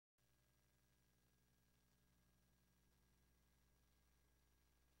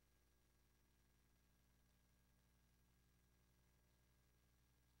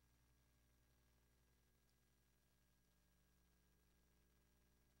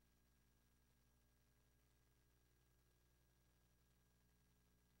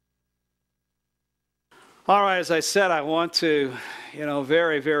All right, as I said, I want to,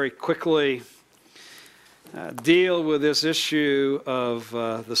 very, very quickly deal with this issue of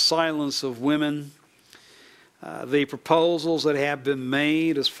the silence of women, the proposals that have been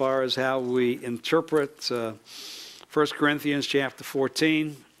made as far as how we interpret 1 Corinthians chapter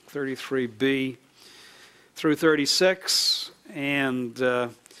 14, 33b through 36, and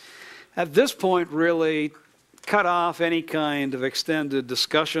at this point really cut off any kind of extended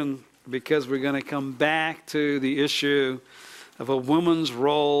discussion, because we're going to come back to the issue of a woman's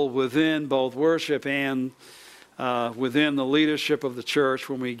role within both worship and within the leadership of the church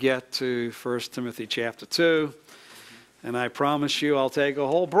when we get to 1 Timothy chapter 2. And I promise you I'll take a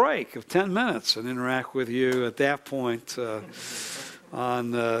whole break of 10 minutes and interact with you at that point on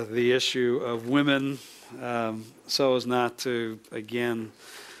the issue of women, so as not to, again,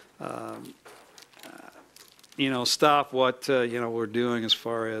 stop what we're doing as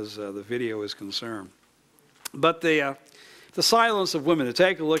far as the video is concerned. But the silence of women, to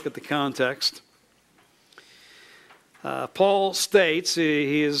take a look at the context, Paul states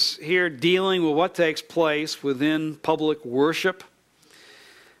he is here dealing with what takes place within public worship.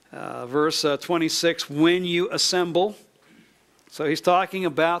 Verse 26, when you assemble. So he's talking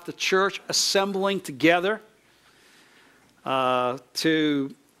about the church assembling together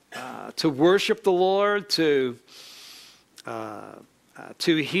to worship the Lord, to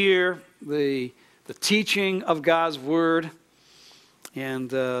hear the teaching of God's Word, and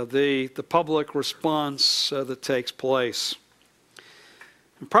the public response that takes place.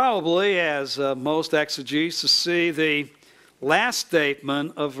 And probably, as most exegetes see, the last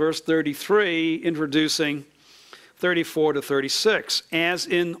statement of verse 33 introducing 34 to 36, as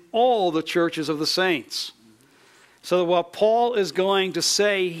in all the churches of the saints. So what Paul is going to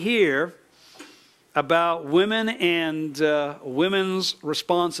say here about women and women's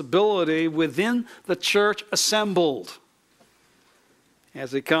responsibility within the church assembled,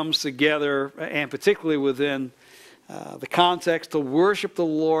 as it comes together, and particularly within the context to worship the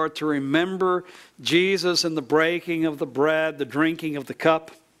Lord, to remember Jesus in the breaking of the bread, the drinking of the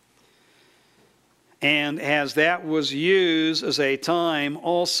cup, and as that was used as a time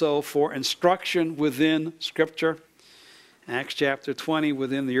also for instruction within Scripture. Acts chapter 20,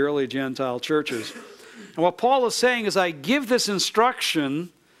 within the early Gentile churches. And what Paul is saying is, I give this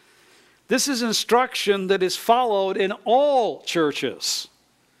instruction. This is instruction that is followed in all churches.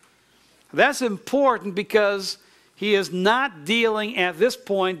 That's important because he is not dealing at this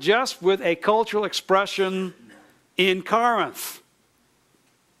point just with a cultural expression in Corinth.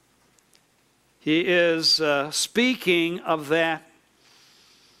 He is speaking of that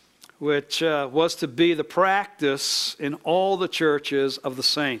which was to be the practice in all the churches of the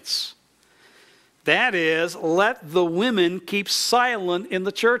saints. That is, let the women keep silent in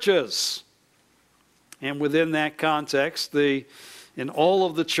the churches. And within that context, in all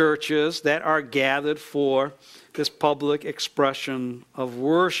of the churches that are gathered for this public expression of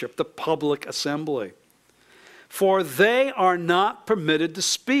worship, the public assembly. For they are not permitted to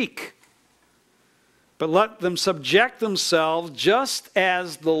speak, but let them subject themselves, just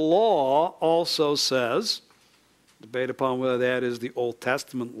as the law also says. Debate upon whether that is the Old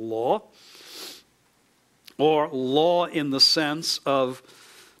Testament law, or law in the sense of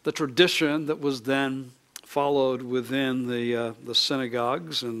the tradition that was then followed within the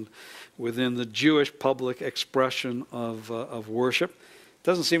synagogues and within the Jewish public expression of worship.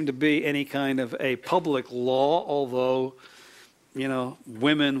 Doesn't seem to be any kind of a public law, although,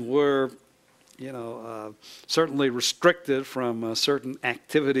 women were certainly restricted from certain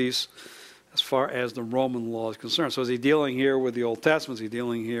activities as far as the Roman law is concerned. So is he dealing here with the Old Testament? Is he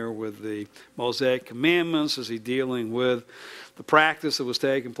dealing here with the Mosaic commandments? Is he dealing with the practice that was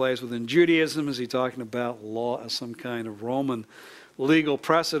taking place within Judaism? Is he talking about law as some kind of Roman legal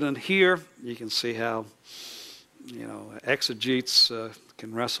precedent here? You can see how, exegetes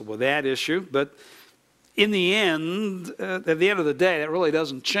can wrestle with that issue. But in the end, at the end of the day, that really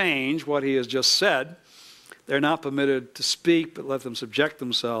doesn't change what he has just said. They're not permitted to speak, but let them subject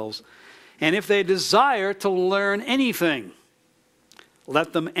themselves. And if they desire to learn anything,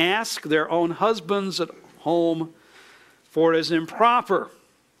 let them ask their own husbands at home, for it is improper,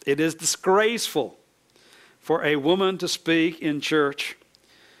 it is disgraceful for a woman to speak in church.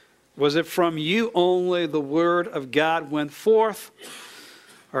 Was it from you only the word of God went forth,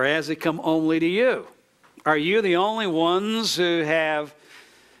 or has it come only to you? Are you the only ones who have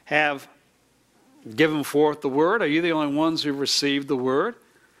given forth the word? Are you the only ones who received the word?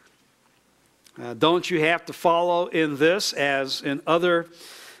 Don't you have to follow in this as in other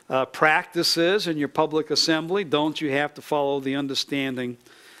practices in your public assembly? Don't you have to follow the understanding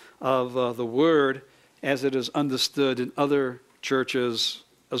of the word as it is understood in other churches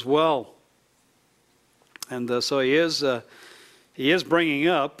as well. And so he is bringing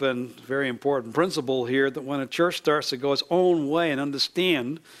up a very important principle here, that when a church starts to go its own way and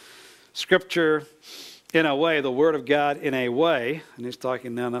understand Scripture in a way, the Word of God in a way, and he's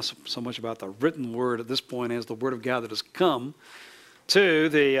talking now not so much about the written Word at this point as the Word of God that has come to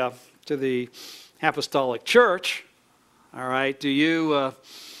the apostolic church. All right, do you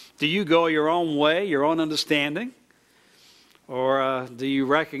go your own way, your own understanding? Or do you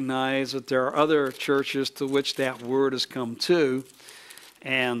recognize that there are other churches to which that word has come to,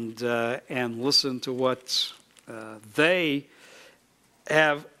 and listen to what they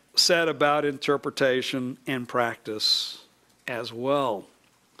have said about interpretation and practice as well?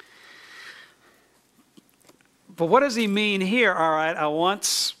 But what does he mean here? All right,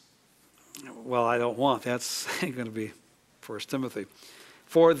 that's going to be 1 Timothy.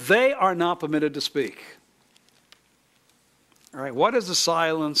 For they are not permitted to speak. All right, what is the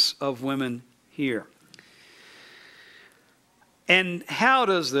silence of women here? And how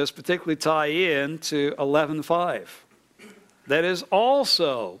does this particularly tie in to 11:5? That is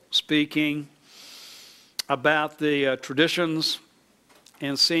also speaking about the traditions,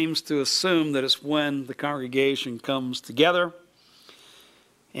 and seems to assume that it's when the congregation comes together.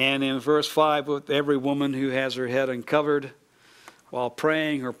 And in verse 5, with every woman who has her head uncovered while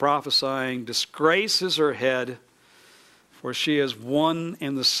praying or prophesying disgraces her head, for she is one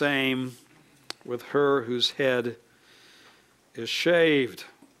and the same with her whose head is shaved.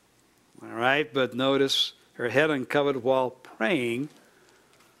 All right, but notice her head uncovered while praying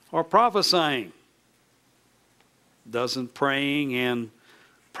or prophesying. Doesn't praying and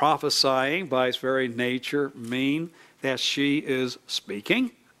prophesying by its very nature mean that she is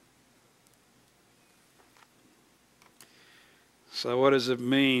speaking? So what does it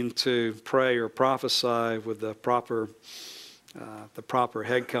mean to pray or prophesy with the proper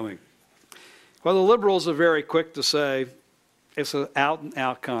head coming? Well, the liberals are very quick to say it's an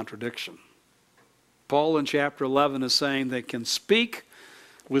out-and-out contradiction. Paul in chapter 11 is saying they can speak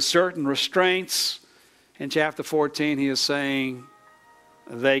with certain restraints. In chapter 14 he is saying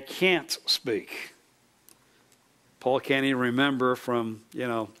they can't speak. Paul can't even remember from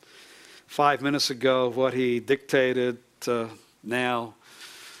 5 minutes ago what he dictated to now.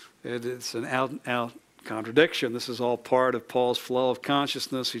 It's an out-and-out contradiction. This is all part of Paul's flow of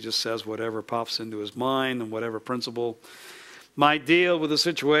consciousness. He just says whatever pops into his mind, and whatever principle might deal with the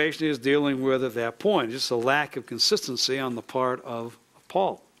situation he is dealing with at that point. Just a lack of consistency on the part of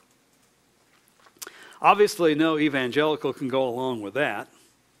Paul. Obviously, no evangelical can go along with that.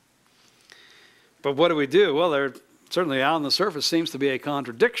 But what do we do? Well, there certainly on the surface seems to be a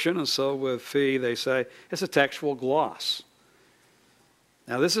contradiction, and so with Fee they say it's a textual gloss.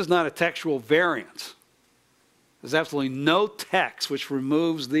 Now, this is not a textual variant. There's absolutely no text which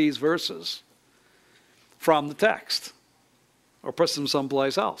removes these verses from the text or puts them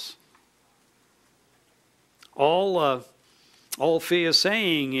someplace else. All Fee is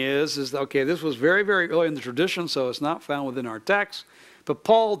saying is okay, this was very, very early in the tradition, so it's not found within our text, but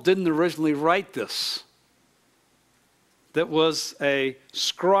Paul didn't originally write this. That was a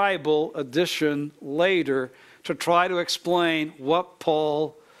scribal addition later to try to explain what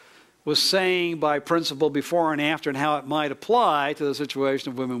Paul was saying by principle before and after, and how it might apply to the situation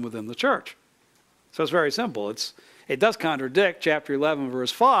of women within the church. So it's very simple. It does contradict chapter 11,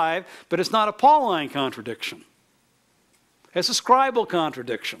 verse 5, but it's not a Pauline contradiction. It's a scribal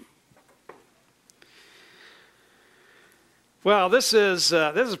contradiction. Well, this is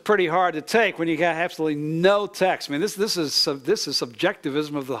pretty hard to take when you got absolutely no text. I mean, this is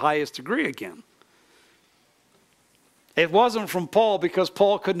subjectivism of the highest degree again. It wasn't from Paul because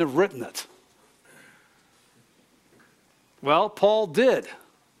Paul couldn't have written it. Well, Paul did.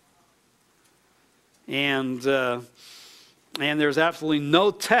 And there's absolutely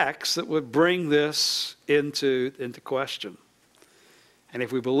no text that would bring this into question. And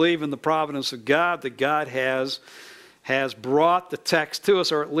if we believe in the providence of God, that God has brought the text to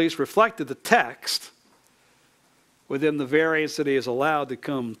us, or at least reflected the text within the variants that he has allowed to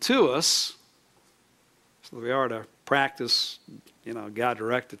come to us, so that we are to practice,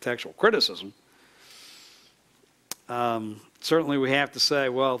 God-directed textual criticism. Certainly we have to say,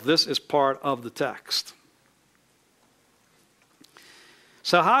 well, this is part of the text.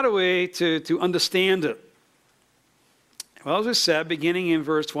 So how do we to understand it? Well, as I said, beginning in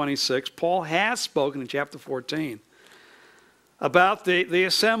verse 26, Paul has spoken in chapter 14 about the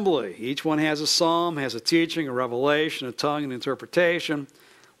assembly. Each one has a psalm, has a teaching, a revelation, a tongue, an interpretation.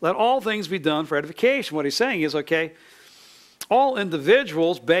 Let all things be done for edification. What he's saying is, okay, all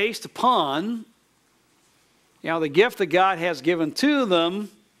individuals based upon the gift that God has given to them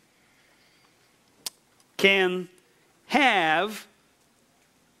can have,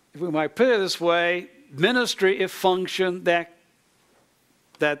 if we might put it this way, ministry if function that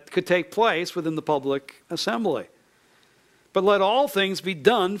could take place within the public assembly. But let all things be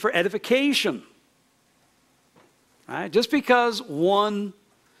done for edification. Right? Just because one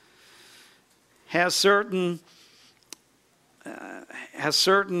has certain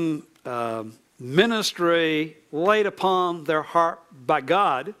ministry laid upon their heart by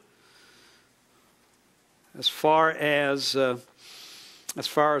God, as far as a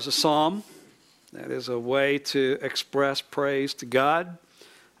psalm, that is a way to express praise to God,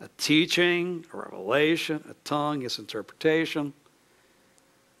 a teaching, a revelation, a tongue, its interpretation.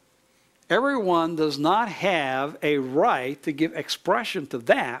 Everyone does not have a right to give expression to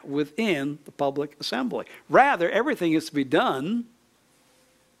that within the public assembly. Rather, everything is to be done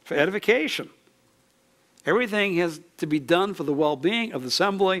for edification. Everything has to be done for the well-being of the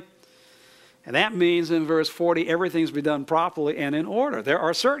assembly. And that means in verse 40, everything's to be done properly and in order. There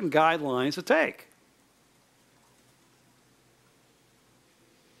are certain guidelines to take.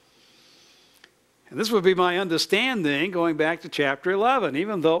 And this would be my understanding going back to chapter 11.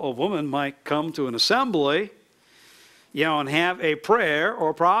 Even though a woman might come to an assembly, and have a prayer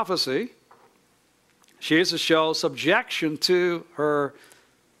or prophecy, she is to show subjection to her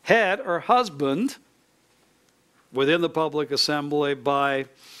head or husband within the public assembly by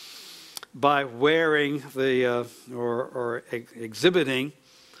wearing the or exhibiting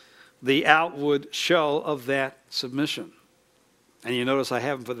the outward show of that submission. And you notice I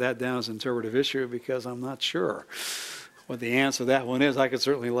haven't put that down as an interpretive issue because I'm not sure what the answer to that one is. I could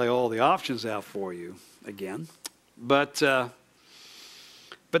certainly lay all the options out for you again. But not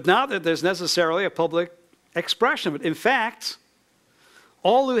that there's necessarily a public expression of it. In fact,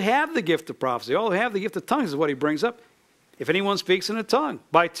 all who have the gift of prophecy, all who have the gift of tongues is what he brings up. If anyone speaks in a tongue,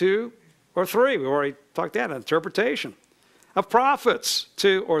 by two or three. We've already talked that, interpretation. Of prophets,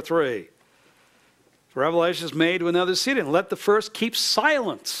 2 or 3. Revelation is made to another seated, and let the first keep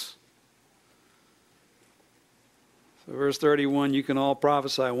silence. So verse 31, you can all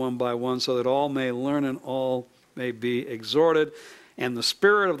prophesy one by one, so that all may learn and all may be exhorted. And the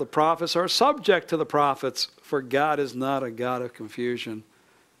spirit of the prophets are subject to the prophets, for God is not a God of confusion,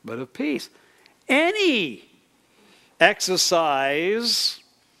 but of peace. Any exercise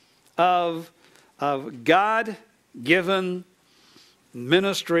of God-given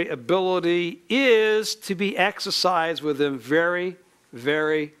ministry ability is to be exercised within very,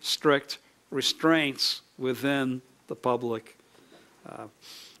 very strict restraints within the public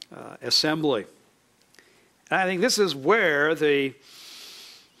assembly. And I think this is where the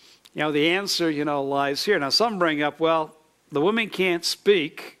answer, lies here. Now, some bring up, well, the women can't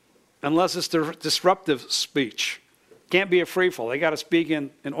speak unless it's disruptive speech. Can't be a free-fall. They got to speak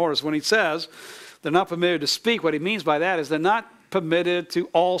in order. So when he says they're not permitted to speak, what he means by that is they're not permitted to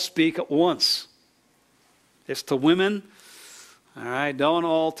all speak at once. It's to women. All right, don't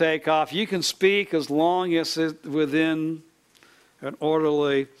all take off. You can speak as long as it's within an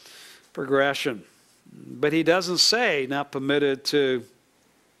orderly progression. But he doesn't say not permitted to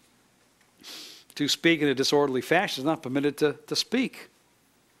speak in a disorderly fashion. It's not permitted to speak.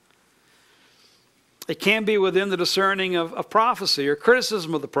 It can be within the discerning of prophecy or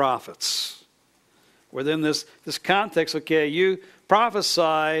criticism of the prophets. Within this context, okay, you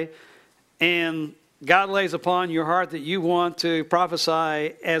prophesy and God lays upon your heart that you want to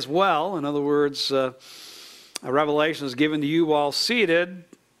prophesy as well. In other words, a revelation is given to you while seated.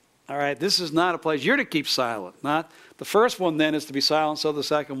 All right, this is not a place you're to keep silent. Not the first one then is to be silent so the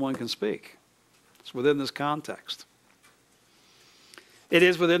second one can speak. It's within this context. It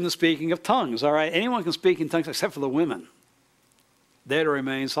is within the speaking of tongues. All right, anyone can speak in tongues except for the women. They're to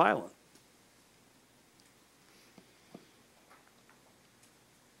remain silent.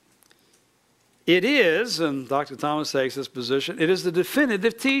 It is, and Dr. Thomas takes this position, it is the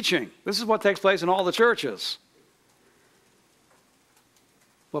definitive teaching. This is what takes place in all the churches.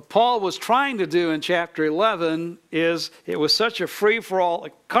 What Paul was trying to do in chapter 11 is, it was such a free-for-all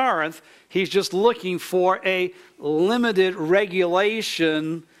at Corinth, he's just looking for a limited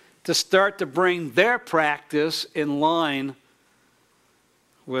regulation to start to bring their practice in line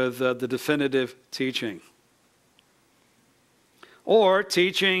with the definitive teaching. Or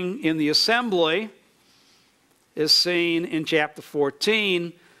teaching in the assembly is seen in chapter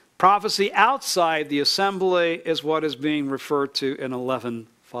 14. Prophecy outside the assembly is what is being referred to in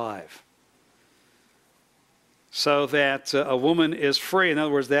 11:5. So that a woman is free. In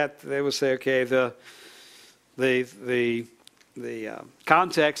other words, that they would say, okay, the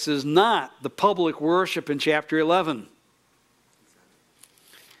context is not the public worship in chapter 11.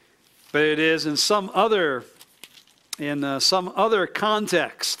 But it is in some other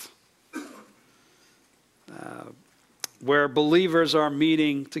context where believers are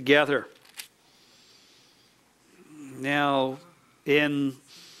meeting together. Now, in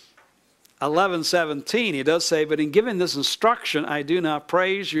 11:17, he does say, "But in giving this instruction, I do not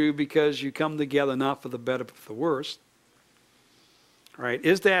praise you because you come together not for the better but for the worse." All right,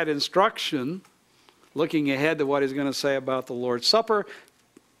 is that instruction looking ahead to what he's going to say about the Lord's Supper?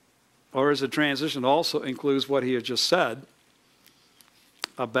 Or is the transition also includes what he had just said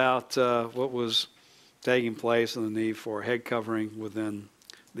about what was taking place and the need for head covering within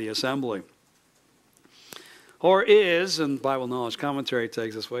the assembly? Or is, and Bible Knowledge Commentary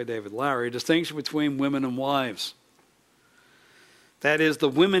takes this way, David Lowery, a distinction between women and wives. That is, the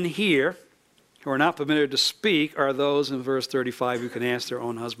women here who are not permitted to speak are those in verse 35 who can ask their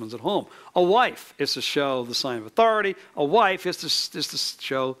own husbands at home. A wife is to show the sign of authority. A wife is to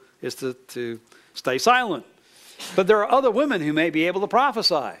stay silent. But there are other women who may be able to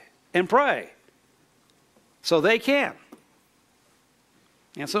prophesy and pray. So they can.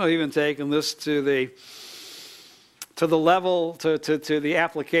 And some have even taken this to the level, to the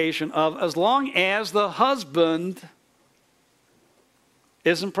application of as long as the husband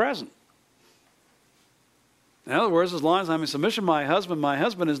isn't present. In other words, as long as I'm in submission to my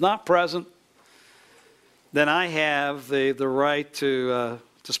husband is not present, then I have the right to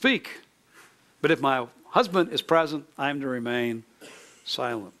speak. But if my husband is present, I'm to remain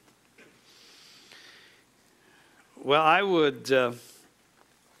silent. Well, I would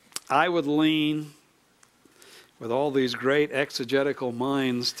lean, with all these great exegetical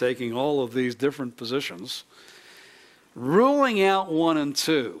minds taking all of these different positions, ruling out 1 and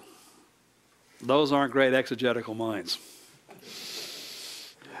 2. Those aren't great exegetical minds.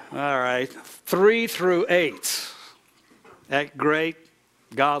 All right, 3 through 8. That great,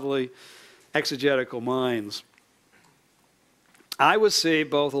 godly, exegetical minds. I would see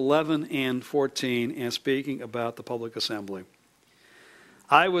both 11 and 14 as speaking about the public assembly.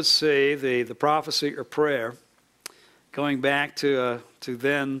 I would see the prophecy or prayer going back to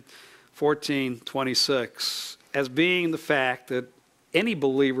then 14:26 as being the fact that any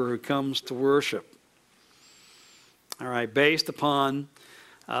believer who comes to worship, all right, based upon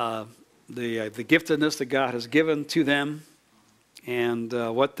the giftedness that God has given to them and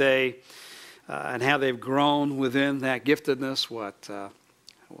what they and how they've grown within that giftedness, what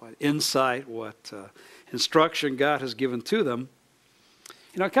insight, what instruction God has given to them.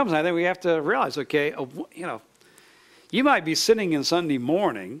 It comes, I think we have to realize, okay, you might be sitting in Sunday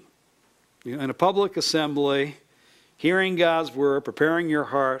morning in a public assembly, hearing God's word, preparing your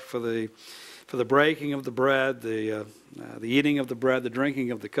heart for the breaking of the bread, the eating of the bread, the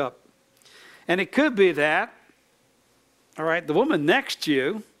drinking of the cup. And it could be that, all right, the woman next to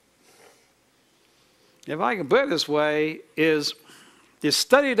you, if I can put it this way, is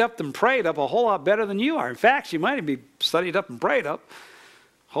studied up and prayed up a whole lot better than you are. In fact, she might be studied up and prayed up.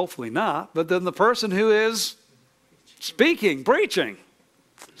 Hopefully not. But then the person who is speaking, preaching,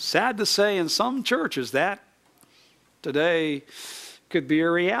 sad to say in some churches that today could be a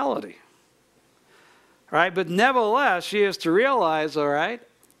reality. All right, but nevertheless, she is to realize, all right,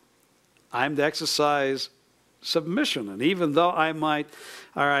 I'm to exercise submission. And even though I might,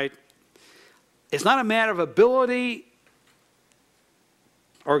 all right, it's not a matter of ability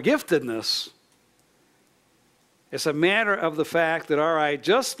or giftedness. It's a matter of the fact that, all right,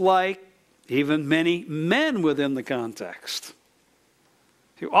 just like even many men within the context,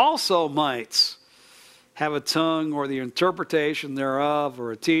 who also might have a tongue or the interpretation thereof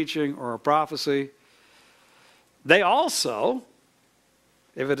or a teaching or a prophecy, they also,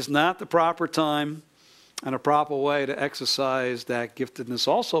 if it is not the proper time and a proper way to exercise that giftedness,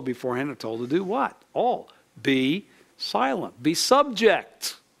 also beforehand are told to do what? All. Be silent. Be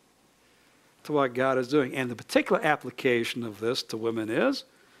subject to what God is doing. And the particular application of this to women is,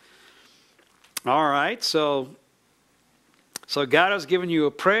 all right, so God has given you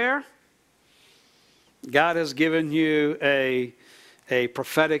a prayer. God has given you a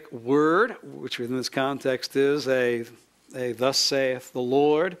prophetic word, which within this context is a thus saith the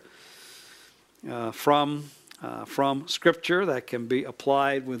Lord, from Scripture that can be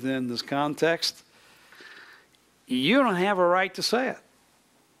applied within this context. You don't have a right to say it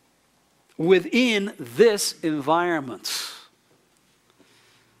within this environment,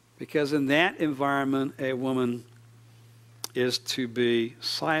 because in that environment a woman is to be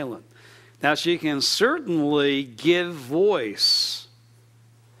silent. Now, she can certainly give voice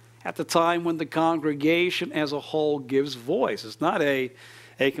at the time when the congregation as a whole gives voice. It's not a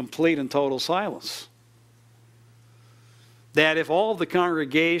complete and total silence. That if all of the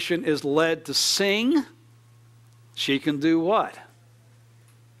congregation is led to sing, she can do what?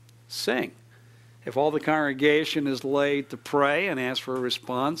 Sing. If all the congregation is laid to pray and ask for a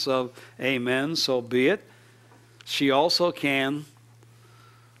response of amen, so be it, she also can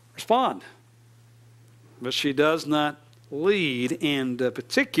respond. But she does not lead, and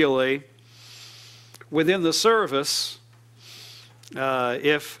particularly within the service,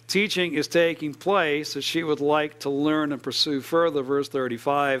 if teaching is taking place that she would like to learn and pursue further, verse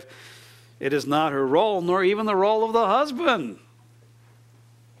 35, it is not her role, nor even the role of the husband,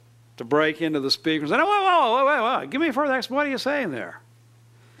 to break into the speaker and say, wait, give me a further explanation. What are you saying there?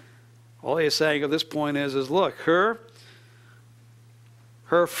 All he's saying at this point is look, her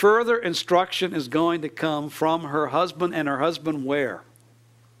further instruction is going to come from her husband, and her husband where?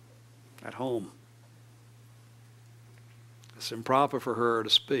 At home. It's improper for her to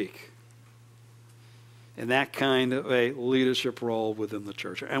speak in that kind of a leadership role within the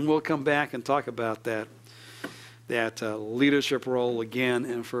church. And we'll come back and talk about that leadership role again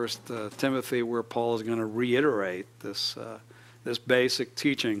in 1 Timothy, where Paul is going to reiterate this basic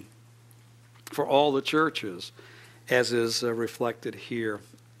teaching for all the churches, as is reflected here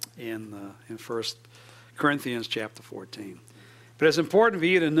in 1 Corinthians chapter 14. But it's important for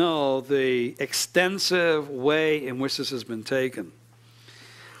you to know the extensive way in which this has been taken.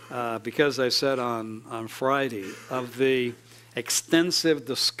 Because I said on Friday of the extensive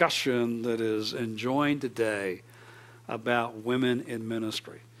discussion that is enjoined today about women in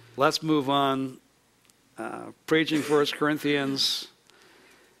ministry. Let's move on. Preaching 1 Corinthians,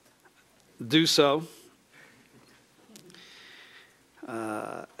 do so.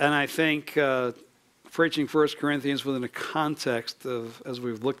 And I think preaching 1 Corinthians within the context of, as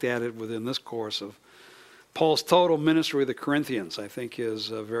we've looked at it within this course, of Paul's total ministry of the Corinthians, I think is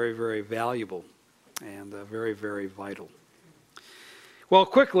very, very valuable and very, very vital. Well,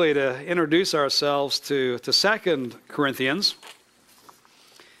 quickly to introduce ourselves to 2 Corinthians.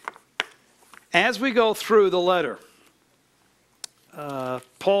 As we go through the letter,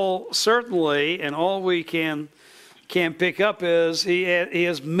 Paul certainly, and all we can pick up is he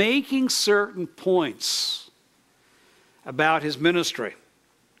is making certain points about his ministry.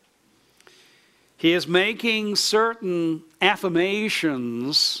 He is making certain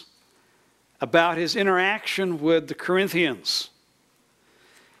affirmations about his interaction with the Corinthians.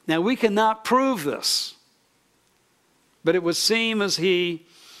 Now, we cannot prove this, but it would seem as he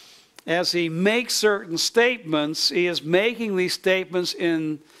makes certain statements, he is making these statements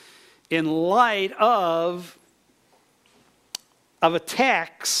in light of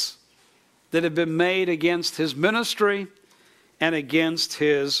attacks that have been made against his ministry and against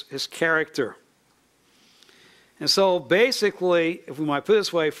his character. And so basically, if we might put it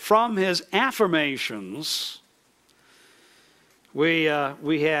this way, from his affirmations, we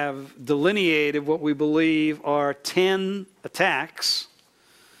have delineated what we believe are 10 attacks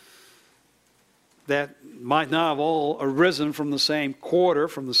that might not have all arisen from the same quarter,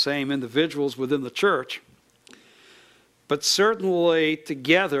 from the same individuals within the church, but certainly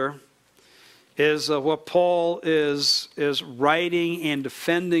together is what Paul is writing and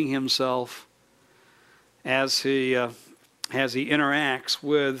defending himself as he interacts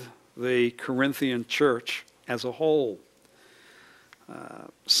with the Corinthian church as a whole.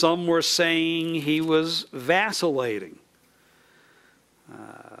 Some were saying he was vacillating.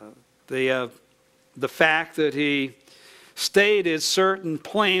 The fact that he stated certain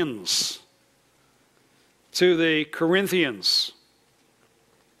plans to the Corinthians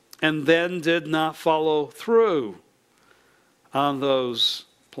and then did not follow through on those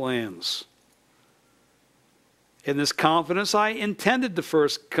plans. In this confidence, I intended to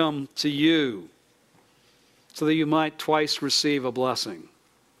first come to you so that you might twice receive a blessing.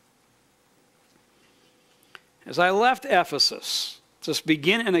 As I left Ephesus, just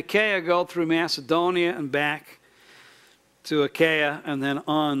begin in Achaia, go through Macedonia and back to Achaia and then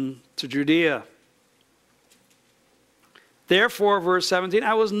on to Judea. Therefore, verse 17,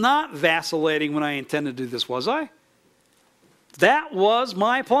 I was not vacillating when I intended to do this, was I? That was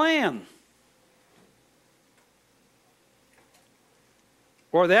my plan.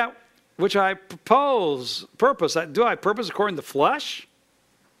 Or that which I purpose. Do I purpose according to the flesh?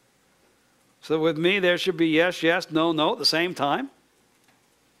 So with me there should be yes, yes, no, no at the same time.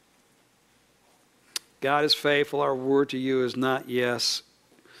 God is faithful. Our word to you is not yes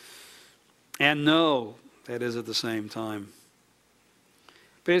and no. That is at the same time.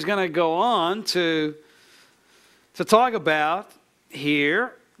 But he's going to go on to talk about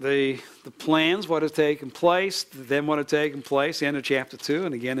here the plans, what had taken place, then what had taken place, end of chapter 2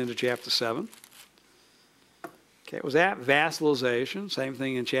 and again into chapter 7. Okay, it was that vassalization, same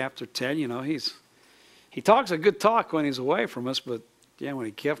thing in chapter 10. You know, he talks a good talk when he's away from us, but yeah, when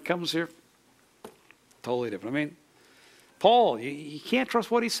he comes here, totally different. I mean, Paul, you can't trust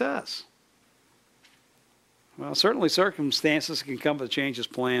what he says. Well, certainly circumstances can come to change his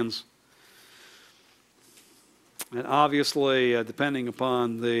plans. And obviously, depending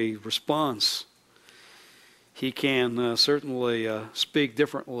upon the response, he can certainly speak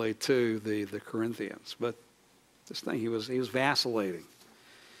differently to the Corinthians. But this thing, he was vacillating.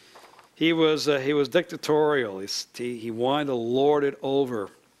 He was dictatorial. He wanted to lord it over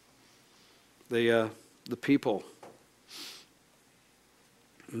the people.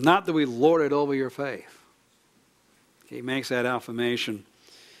 Not that we lord it over your faith. He makes that affirmation.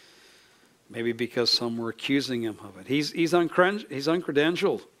 Maybe because some were accusing him of it. He's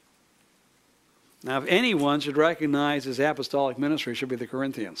uncredentialed. Now, if anyone should recognize his apostolic ministry, it should be the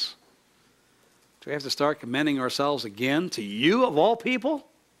Corinthians. Do we have to start commending ourselves again to you, of all people?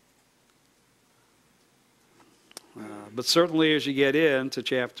 But certainly as you get into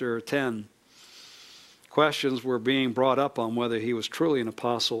chapter 10, questions were being brought up on whether he was truly an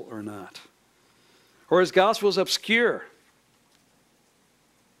apostle or not. Or his gospel is obscure.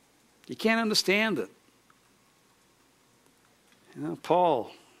 You can't understand it. You know,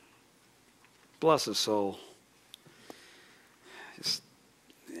 Paul, bless his soul. Just,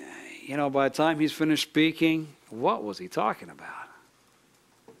 you know, by the time he's finished speaking, what was he talking about?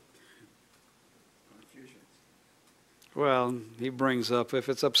 Well, he brings up, if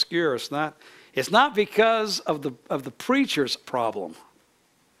it's obscure, it's not because of the preacher's problem.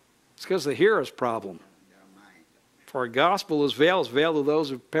 It's because of the hearer's problem. For our gospel is veiled to those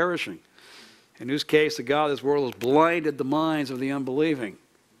who are perishing, in whose case the God of this world has blinded the minds of the unbelieving.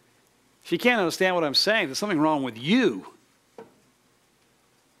 If you can't understand what I'm saying, there's something wrong with you.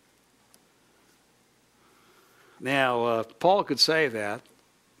 Now, Paul could say that.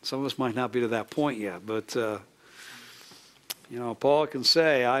 Some of us might not be to that point yet, but, you know, Paul can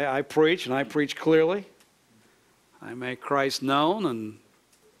say, I preach, and I preach clearly. I make Christ known, and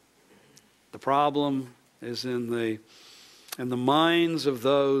the problem is in the minds of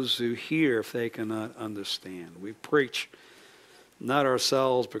those who hear if they cannot understand. We preach not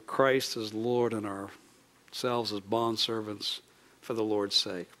ourselves, but Christ as Lord, and ourselves as bondservants for the Lord's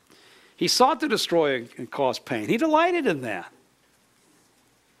sake. He sought to destroy and cause pain. He delighted in that.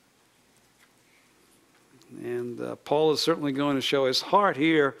 And Paul is certainly going to show his heart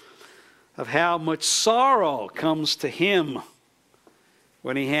here of how much sorrow comes to him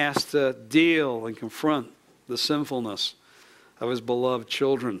when he has to deal and confront the sinfulness of his beloved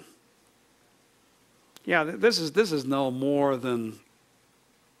children. Yeah, this is no more than,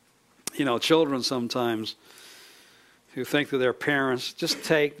 you know, children sometimes who think that their parents just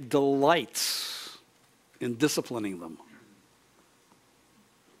take delights in disciplining them.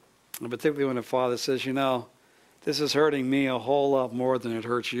 And particularly when a father says, you know, this is hurting me a whole lot more than it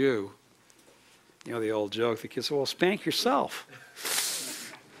hurts you. You know, the old joke, the kids say, well, spank yourself.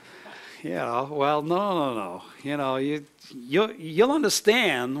 You know, well, no. You know, you'll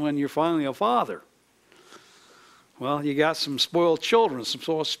understand when you're finally a father. Well, you got some spoiled children, some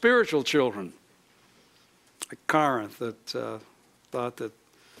sort of spiritual children. Like Corinth that thought that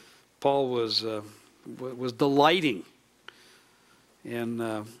Paul was delighting in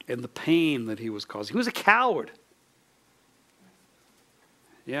the pain that he was causing. He was a coward.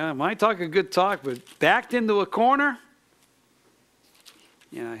 Yeah, might talk a good talk, but backed into a corner,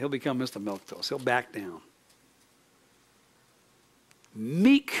 you know, he'll become Mr. Milquetoast. He'll back down.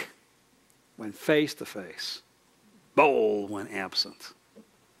 Meek when face to face. Bold when absent.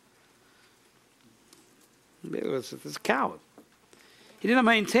 He was a coward. He didn't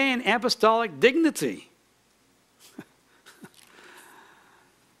maintain apostolic dignity.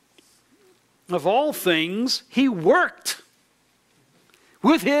 Of all things, he worked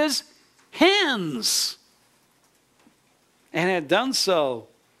with his hands and had done so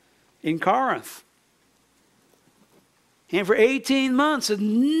in Corinth. And for 18 months had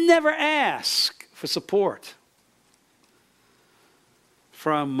never asked for support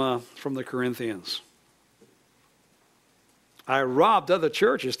from the Corinthians. I robbed other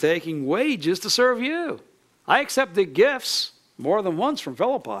churches taking wages to serve you. I accepted gifts more than once from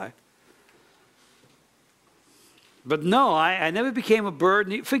Philippi. But no, I never became a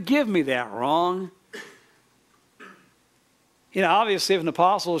burden. Forgive me that wrong. You know, obviously if an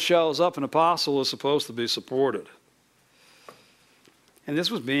apostle shows up, an apostle is supposed to be supported. And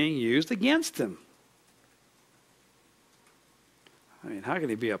this was being used against him. I mean, how could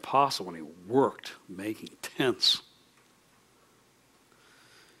he be apostle when he worked making tents?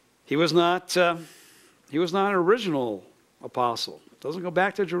 He was not an original apostle. Doesn't go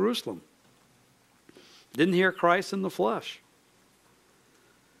back to Jerusalem. Didn't hear Christ in the flesh.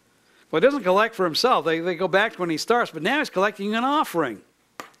 Well, he doesn't collect for himself. They go back to when he starts, but now he's collecting an offering.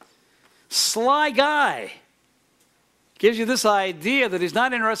 Sly guy. Gives you this idea that he's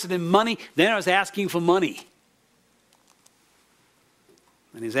not interested in money, then I was asking for money.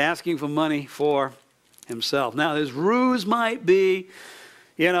 And he's asking for money for himself. Now, his ruse might be,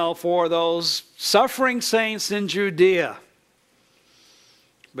 for those suffering saints in Judea.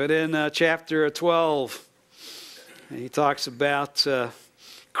 But in chapter 12, he talks about,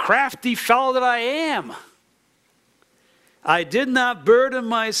 crafty fellow that I am. I did not burden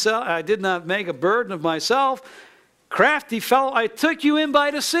myself. I did not make a burden of myself. Crafty fellow, I took you in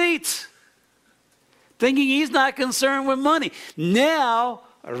by deceit. Thinking he's not concerned with money. Now,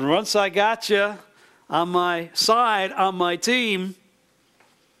 once I got you on my side, on my team,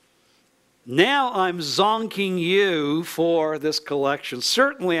 now I'm zonking you for this collection.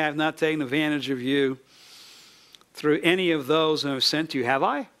 Certainly I have not taken advantage of you through any of those who have sent you, have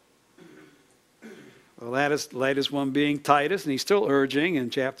I? Well, that is the latest one being Titus, and he's still urging in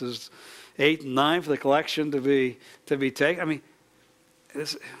chapters 8 and 9 for the collection to be taken. I mean,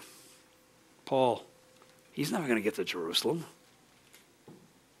 Paul, he's never going to get to Jerusalem.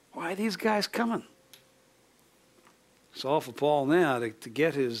 Why are these guys coming? It's all for Paul now to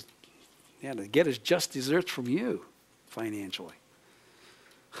get his just deserts from you financially.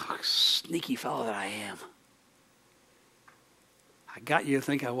 Oh, sneaky fellow that I am. I got you to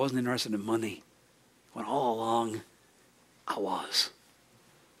think I wasn't interested in money, when all along I was.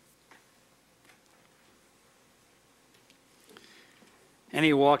 And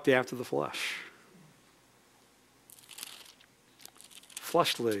he walked after the flesh.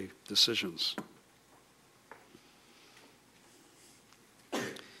 Fleshly decisions.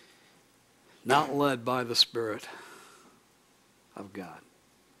 Not led by the Spirit of God.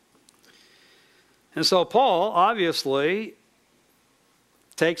 And so Paul obviously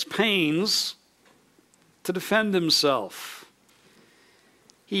takes pains to defend himself.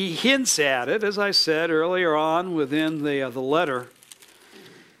 He hints at it, as I said earlier on within the letter.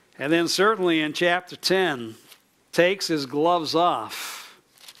 And then certainly in chapter 10, takes his gloves off.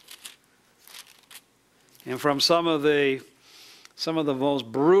 And from some of the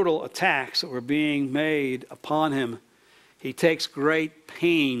most brutal attacks that were being made upon him, he takes great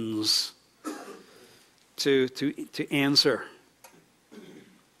pains to answer.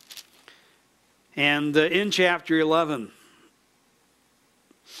 And in chapter 11,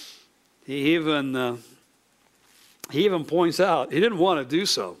 he even points out he didn't want to do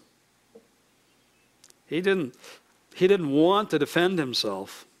so. He didn't want to defend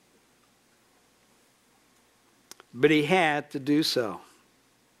himself, but he had to do so.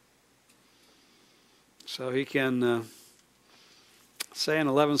 So he can say in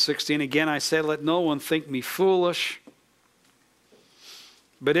 11:16, again I say, let no one think me foolish,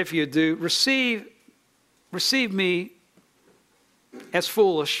 but if you do, receive me as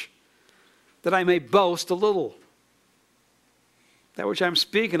foolish, that I may boast a little. That which I'm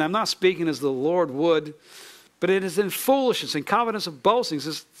speaking, I'm not speaking as the Lord would, but it is in foolishness and confidence of boasting.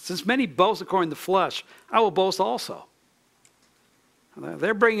 Since many boast according to the flesh, I will boast also.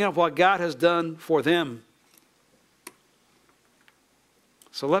 They're bringing up what God has done for them.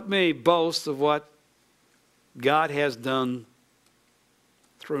 So let me boast of what God has done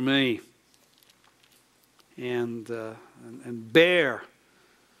through me. And bear,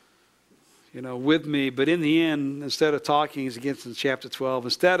 with me. But in the end, instead of talking, as against in chapter 12,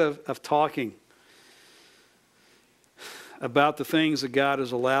 instead of talking about the things that God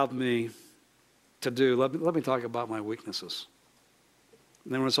has allowed me to do, let me talk about my weaknesses.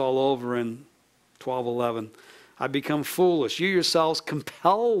 And then when it's all over in 12:11, I become foolish. You yourselves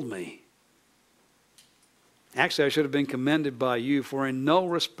compelled me. Actually, I should have been commended by you, for in no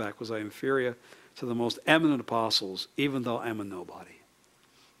respect was I inferior to the most eminent apostles, even though I'm a nobody.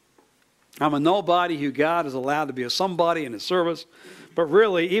 I'm a nobody who God has allowed to be a somebody in his service. But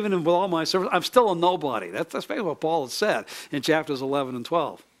really, even with all my service, I'm still a nobody. That's basically what Paul had said in chapters 11 and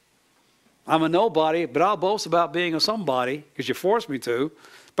 12. I'm a nobody, but I'll boast about being a somebody because you forced me to.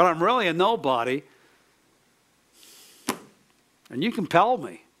 But I'm really a nobody. And you compel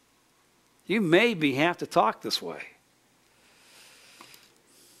me. You made me have to talk this way.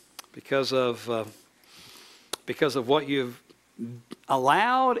 Because of what you've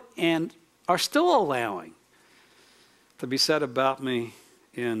allowed and are still allowing to be said about me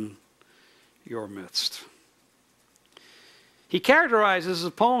in your midst. he characterizes his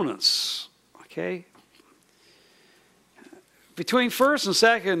opponents. Okay? Between 1st and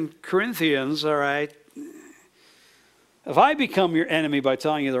 2nd Corinthians, all right, if I become your enemy by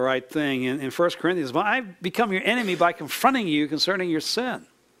telling you the right thing in 1 Corinthians, I become your enemy by confronting you concerning your sin.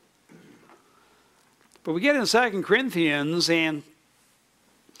 But we get in 2 Corinthians, and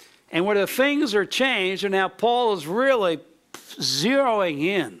where the things are changed, and now Paul is really zeroing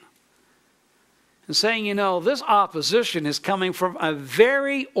in and saying, you know, this opposition is coming from a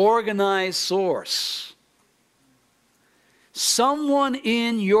very organized source. Someone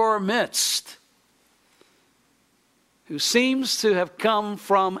in your midst who seems to have come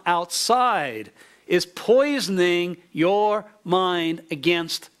from outside is poisoning your mind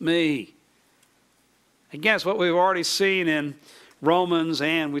against me. Again, it's what we've already seen in Romans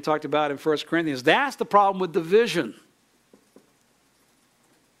and we talked about in 1 Corinthians. That's the problem with division.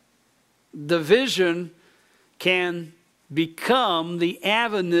 Division can become the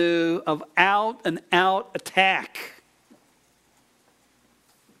avenue of out-and-out attack.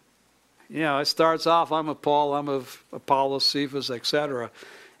 You know, it starts off, I'm of Paul, I'm of Apollos, Cephas, etc.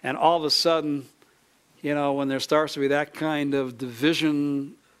 And all of a sudden, you know, when there starts to be that kind of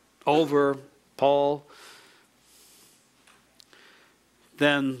division over Paul,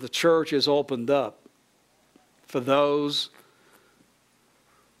 then the church is opened up for those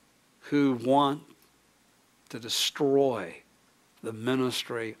who want to destroy the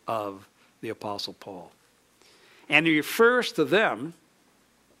ministry of the Apostle Paul. And he refers to them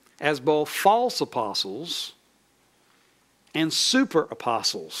as both false apostles and super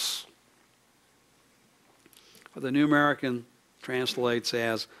apostles. What the New American translates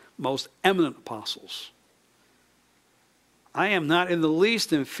as most eminent apostles. I am not in the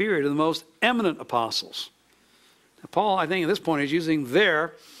least inferior to the most eminent apostles. Now, Paul, I think at this point, is using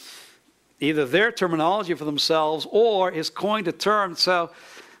either their terminology for themselves or is coined a term. So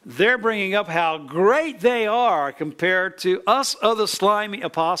they're bringing up how great they are compared to us other slimy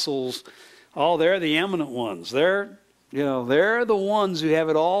apostles. Oh, they're the eminent ones. They're the ones who have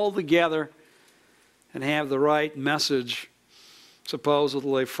it all together and have the right message,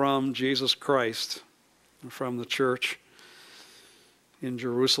 supposedly from Jesus Christ and from the church in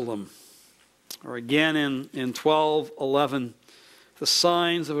Jerusalem. Or again in 12:11, the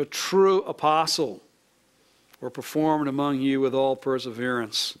signs of a true apostle were performed among you with all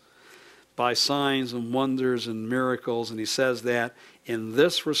perseverance by signs and wonders and miracles. And he says that in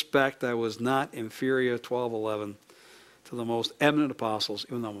this respect I was not inferior, 12:11, to the most eminent apostles,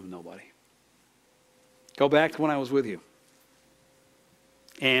 even though I'm nobody. Go back to when I was with you.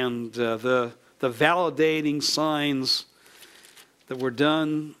 And the validating signs that were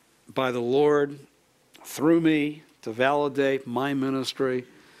done by the Lord through me to validate my ministry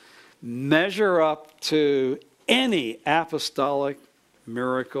measure up to any apostolic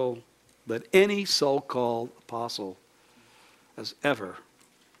miracle that any so-called apostle has ever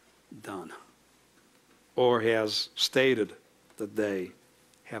done or has stated that they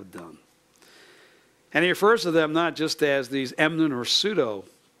have done. And he refers to them not just as these eminent or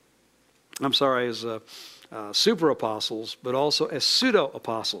super apostles, but also as pseudo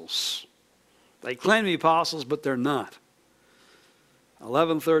apostles. They claim to be apostles, but they're not.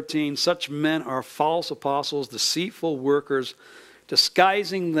 11:13, such men are false apostles, deceitful workers,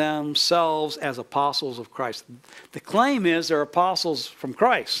 disguising themselves as apostles of Christ. The claim is they're apostles from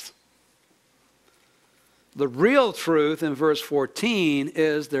Christ. The real truth in verse 14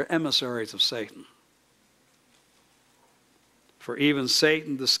 is they're emissaries of Satan. For even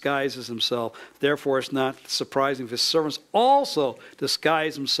Satan disguises himself. Therefore, it's not surprising if his servants also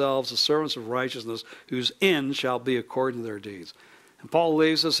disguise themselves as servants of righteousness, whose end shall be according to their deeds. And Paul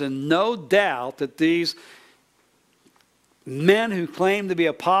leaves us in no doubt that these men who claim to be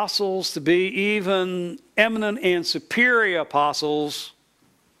apostles, to be even eminent and superior apostles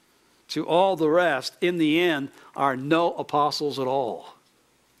to all the rest, in the end are no apostles at all.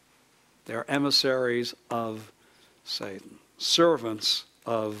 They're emissaries of Satan. Servants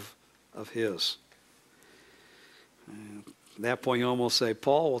of his. And at that point you almost say,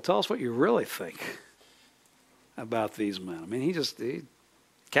 Paul, well, tell us what you really think about these men. I mean, he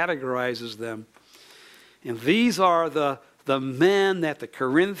categorizes them. And these are the men that the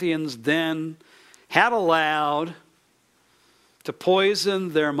Corinthians then had allowed to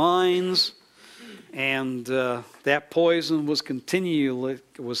poison their minds, and that poison was continuing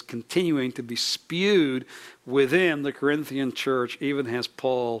to be spewed within the Corinthian church, even as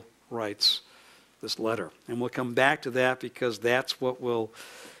Paul writes this letter. And we'll come back to that because that's what will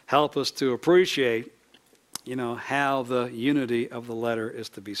help us to appreciate, how the unity of the letter is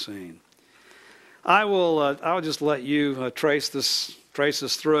to be seen. I'll just let you trace this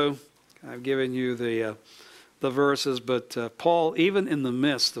through. I've given you the verses, but Paul, even in the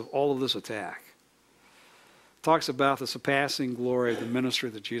midst of all of this attack, talks about the surpassing glory of the ministry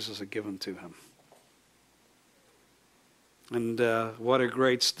that Jesus had given to him. And what a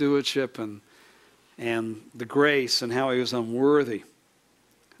great stewardship and the grace, and how he was unworthy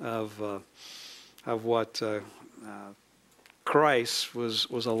of what Christ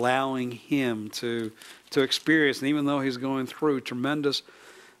was allowing him to experience. And even though he's going through tremendous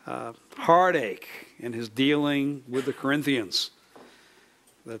heartache in his dealing with the Corinthians,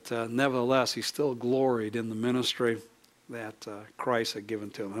 that nevertheless he still gloried in the ministry that Christ had given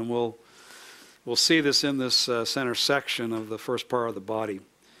to him. And we'll see this in this center section of the first part of the body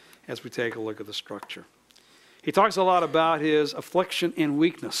as we take a look at the structure. He talks a lot about his affliction and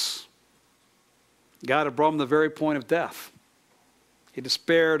weakness. God had brought him to the very point of death. He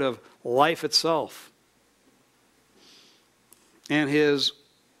despaired of life itself. And his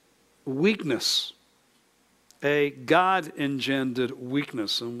weakness, a God-engendered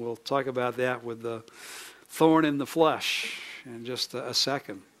weakness, and we'll talk about that with the thorn in the flesh in just a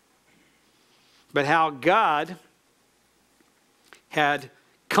second. But how God had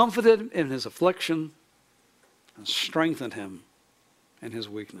comforted in his affliction and strengthened him in his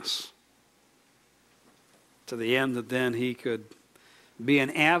weakness, to the end that then he could be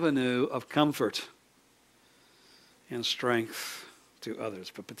an avenue of comfort and strength to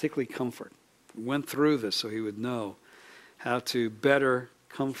others, but particularly comfort. He went through this so he would know how to better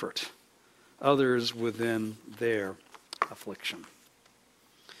comfort others within their affliction.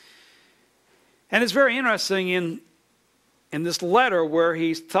 And it's very interesting in this letter where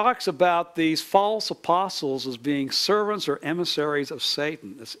he talks about these false apostles as being servants or emissaries of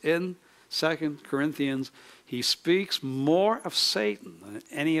Satan. It's in 2 Corinthians. He speaks more of Satan than in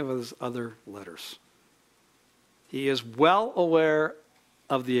any of his other letters. He is well aware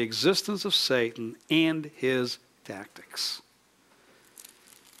of the existence of Satan and his tactics.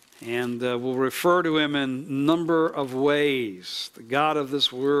 And we'll refer to him in a number of ways. The god of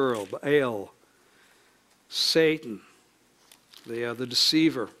this world, Baal, Satan, the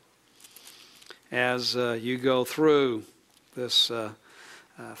deceiver, as you go through this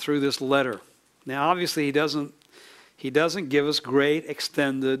letter. Now, obviously, he doesn't give us great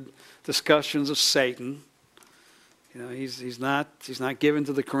extended discussions of Satan. You know, he's not given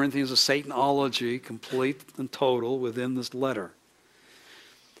to the Corinthians a Satanology, complete and total, within this letter.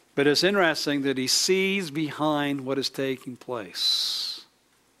 But it's interesting that he sees behind what is taking place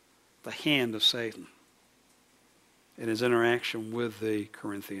the hand of Satan in his interaction with the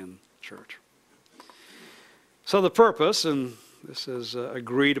Corinthian church. So the purpose, and this is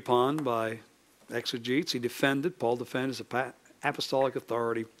agreed upon by exegetes, Paul defended his apostolic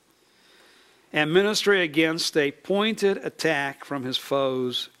authority and ministry against a pointed attack from his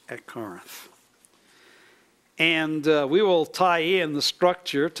foes at Corinth. And we will tie in the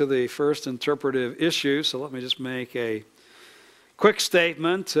structure to the first interpretive issue, so let me just make a quick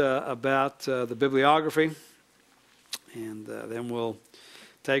statement about the bibliography, and then we'll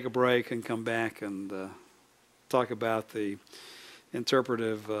take a break and come back and talk about the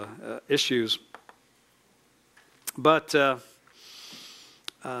interpretive issues. But a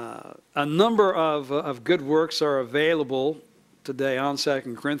number of good works are available today on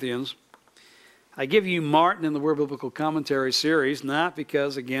 2 Corinthians. I give you Martin in the Word Biblical Commentary series, not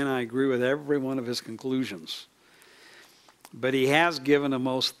because, again, I agree with every one of his conclusions, but he has given a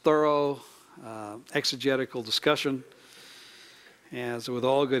most thorough exegetical discussion. As with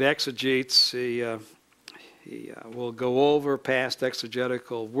all good exegetes, he will go over past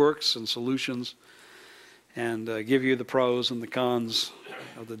exegetical works and solutions and give you the pros and the cons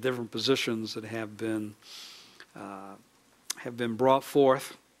of the different positions that have been brought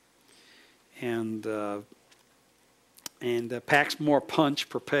forth, and packs more punch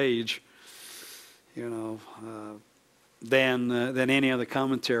per page, than any other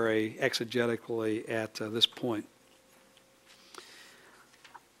commentary exegetically at this point.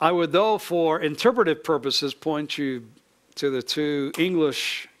 I would, though, for interpretive purposes, point you to the two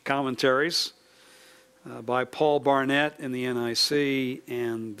English commentaries by Paul Barnett in the NIC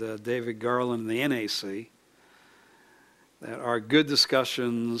and David Garland in the NAC, that are good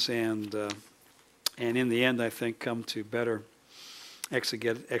discussions and in the end, I think, come to better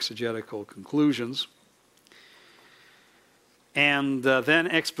exegetical conclusions. And then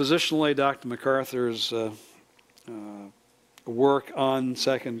expositionally, Dr. MacArthur's work on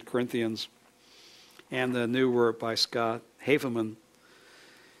 2 Corinthians and the new work by Scott Haferman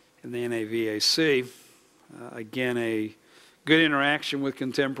in the NAVAC. Again, a good interaction with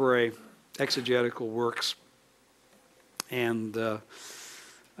contemporary exegetical works, and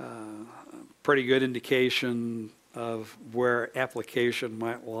pretty good indication of where application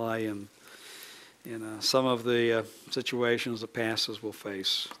might lie in some of the situations that pastors will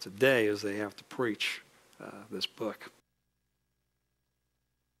face today as they have to preach this book.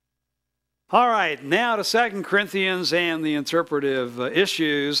 All right, now to 2 Corinthians and the interpretive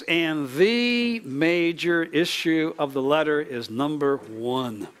issues, and the major issue of the letter is number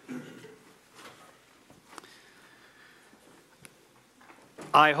 1.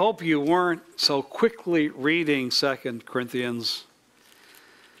 I hope you weren't so quickly reading 2 Corinthians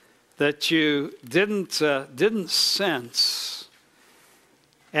that you didn't sense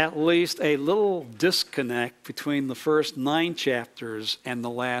at least a little disconnect between the first 9 chapters and the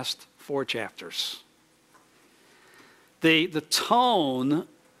last 4 chapters. The tone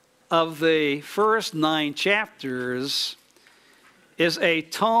of the first 9 chapters is a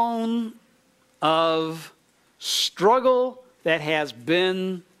tone of struggle that has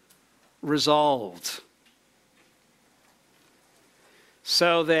been resolved.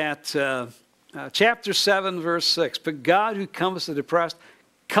 So that chapter 7, verse 6, but God who comforts the depressed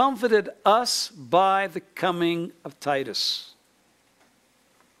comforted us by the coming of Titus.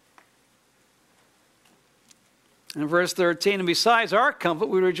 And verse 13, and besides our comfort,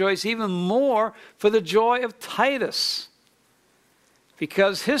 we rejoice even more for the joy of Titus,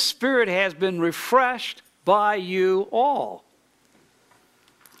 because his spirit has been refreshed by you all.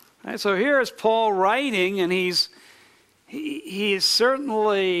 Right, so here is Paul writing, and he's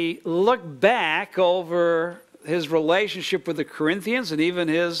certainly looked back over his relationship with the Corinthians, and even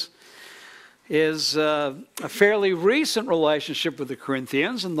his a fairly recent relationship with the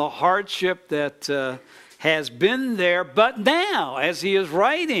Corinthians, and the hardship that has been there. But now, as he is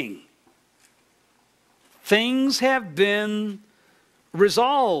writing, things have been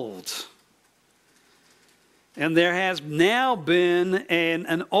resolved. And there has now been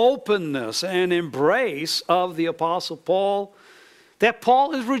an openness, an embrace of the Apostle Paul that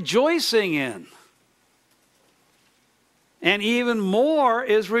Paul is rejoicing in. And even more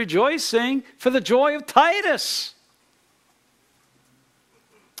is rejoicing for the joy of Titus,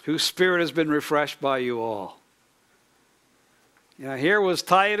 whose spirit has been refreshed by you all. Here was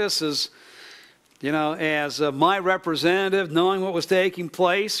Titus as my representative, knowing what was taking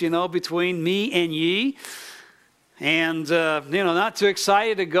place, between me and ye. And, not too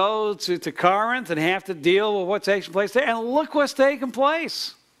excited to go to Corinth and have to deal with what's taking place there. And look what's taken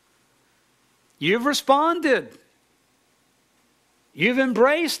place. You've responded. You've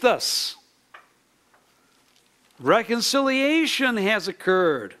embraced us. Reconciliation has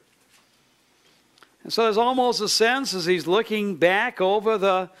occurred. And so there's almost a sense as he's looking back over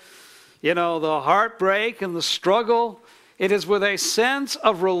the heartbreak and the struggle, it is with a sense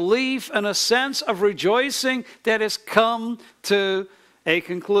of relief and a sense of rejoicing that has come to a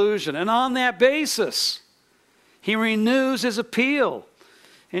conclusion. And on that basis, he renews his appeal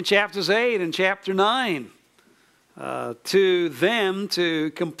in chapters 8 and chapter 9 to them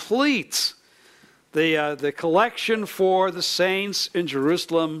to complete the collection for the saints in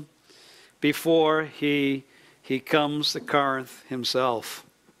Jerusalem before he comes to Corinth himself.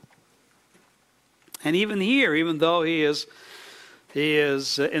 And even here, even though he is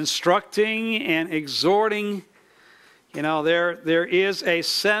instructing and exhorting, there is a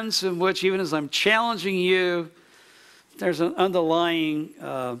sense in which, even as I'm challenging you, there's an underlying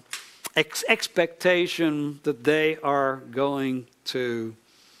expectation that they are going to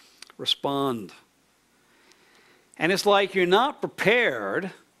respond. And it's like you're not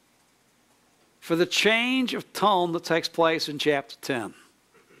prepared for the change of tone that takes place in chapter 10.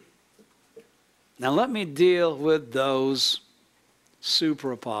 Now let me deal with those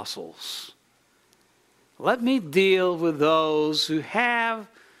super apostles. Let me deal with those who have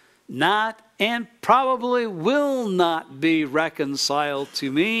not and probably will not be reconciled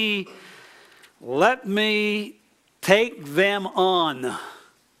to me. Let me take them on.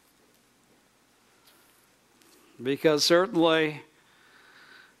 Because certainly,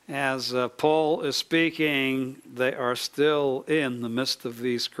 as Paul is speaking, they are still in the midst of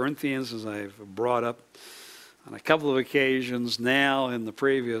these Corinthians, as I've brought up on a couple of occasions now in the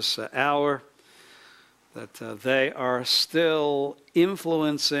previous hour, that they are still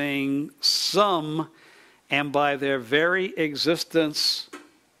influencing some, and by their very existence,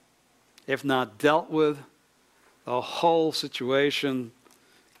 if not dealt with, the whole situation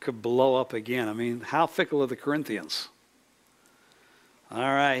could blow up again. I mean, how fickle are the Corinthians? All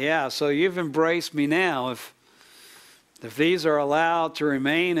right, yeah, so you've embraced me now. If these are allowed to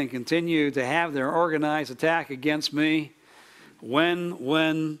remain and continue to have their organized attack against me,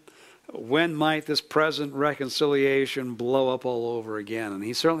 when when might this present reconciliation blow up all over again? And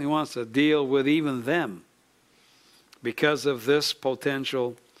he certainly wants to deal with even them because of this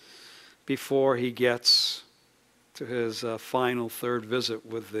potential before he gets to his final third visit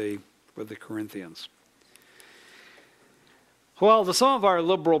with the Corinthians. Well, to some of our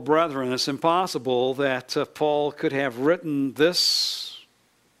liberal brethren, it's impossible that Paul could have written this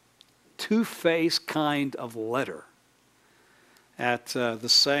two-faced kind of letter at the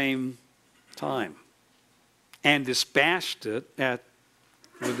same time and dispatched it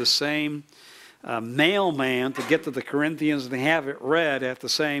with the same mailman to get to the Corinthians and have it read at the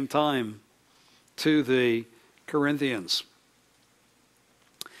same time to the Corinthians.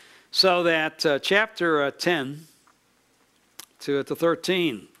 So that chapter 10 to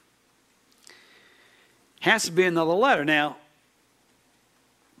 13 has to be another letter. Now,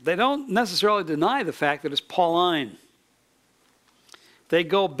 they don't necessarily deny the fact that it's Pauline. They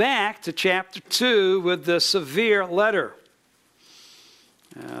go back to chapter 2 with the severe letter.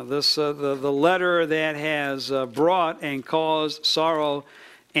 The letter that has brought and caused sorrow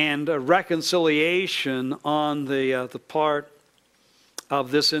and reconciliation on the part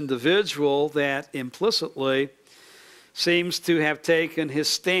of this individual that implicitly seems to have taken his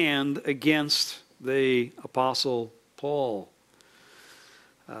stand against the Apostle Paul.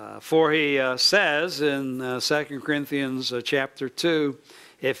 For he says in 2 Corinthians chapter 2,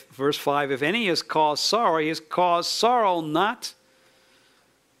 verse 5, if any has caused sorrow, he has caused sorrow not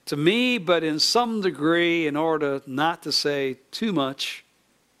to me, but in some degree, in order not to say too much,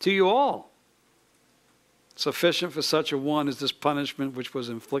 to you all. Sufficient for such a one is this punishment which was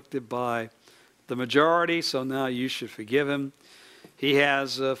inflicted by the majority, so now you should forgive him. He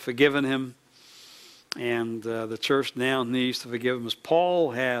has forgiven him, and the church now needs to forgive him as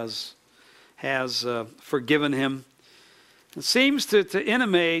Paul has forgiven him. It seems to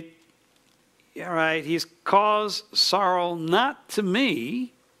intimate, all right, he's caused sorrow not to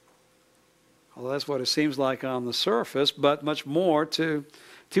me, although that's what it seems like on the surface, but much more to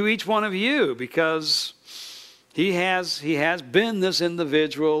each one of you, because he has been this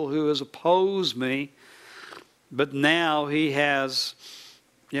individual who has opposed me, but now he has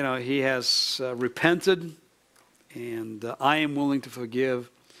repented, and I am willing to forgive,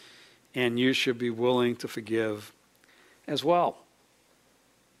 and you should be willing to forgive as well.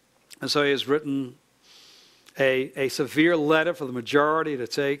 And so he has written a severe letter for the majority to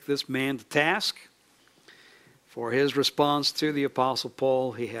take this man to task for his response to the Apostle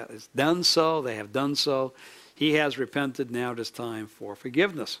Paul. He has done so. They have done so. He has repented. Now it is time for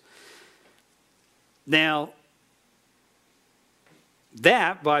forgiveness. Now,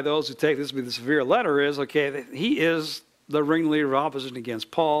 that, by those who take this to be the severe letter, is, okay, he is the ringleader of opposition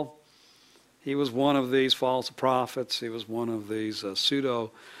against Paul. He was one of these false prophets. He was one of these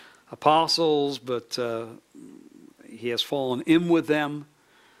pseudo-apostles, but he has fallen in with them,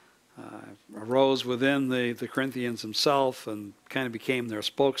 arose within the Corinthians himself, and kind of became their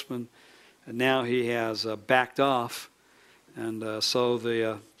spokesman. And now he has backed off, and so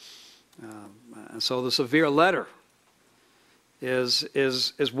the severe letter is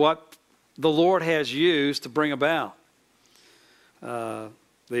what the Lord has used to bring about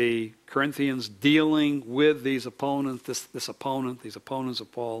the Corinthians dealing with these opponents, these opponents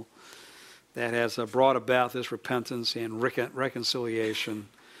of Paul, that has brought about this repentance and reconciliation,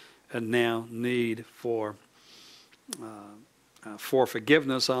 and now need for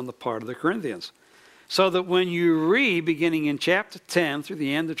forgiveness on the part of the Corinthians. So that when you read, beginning in chapter 10 through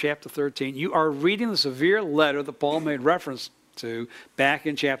the end of chapter 13, you are reading the severe letter that Paul made reference to back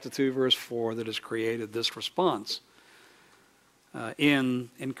in chapter 2, verse 4, that has created this response in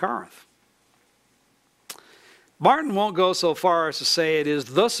Corinth. Martin won't go so far as to say it is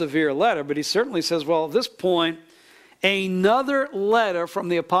the severe letter, but he certainly says, well, at this point, another letter from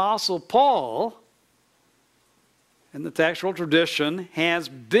the Apostle Paul in the textual tradition has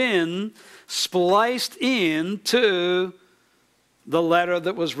been spliced into the letter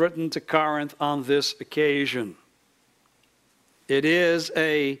that was written to Corinth on this occasion. It is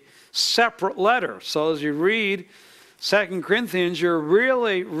a separate letter. So as you read 2 Corinthians, you're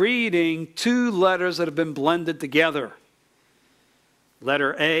really reading two letters that have been blended together.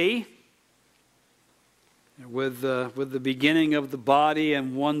 Letter A, with the beginning of the body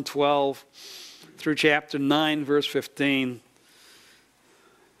and 1:12 through chapter 9, verse 15,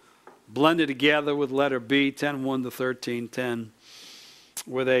 blended together with letter B, 10:1 to 13:10,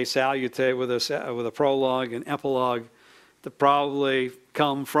 with a salutation, with a prologue and epilogue that probably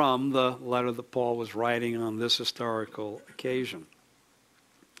come from the letter that Paul was writing on this historical occasion.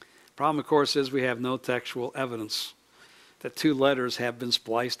 Problem, of course, is we have no textual evidence that two letters have been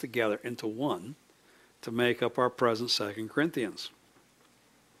spliced together into one to make up our present 2 Corinthians.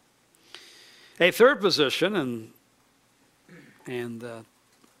 A third position, and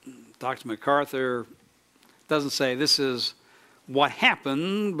Dr. MacArthur doesn't say this is what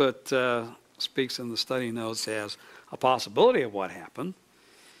happened, but speaks in the study notes as a possibility of what happened,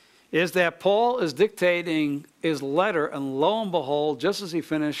 is that Paul is dictating his letter, and lo and behold, just as he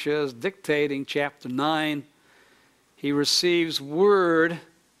finishes dictating chapter 9, he receives word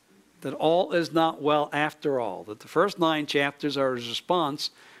that all is not well after all, that the first 9 chapters are his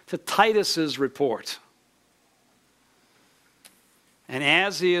response to Titus's report. And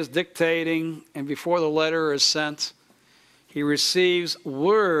as he is dictating, and before the letter is sent, he receives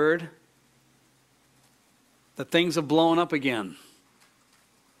word that things have blown up again.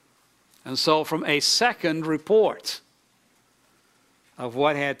 And so from a second report of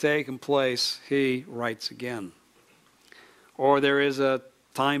what had taken place, he writes again. Or there is a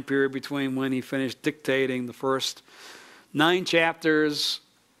time period between when he finished dictating the first 9 chapters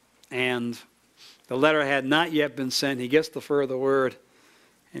and the letter had not yet been sent. He gets the further word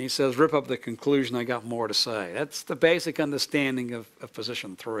and he says, rip up the conclusion, I got more to say. That's the basic understanding of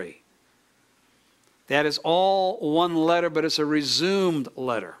position 3. That is all one letter, but it's a resumed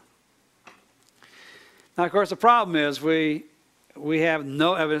letter. Now, of course, the problem is we have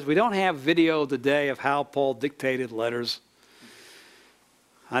no evidence. We don't have video today of how Paul dictated letters,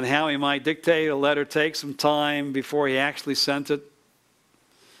 on how he might dictate a letter, take some time before he actually sent it.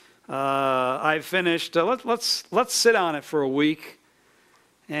 I've finished. Let's sit on it for a week,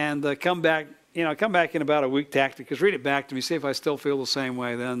 and come back. Come back in about a week, tacticus. Read it back to me. See if I still feel the same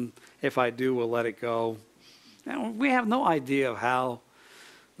way. Then, if I do, we'll let it go. Now, we have no idea of how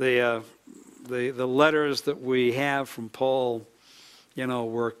the letters that we have from Paul,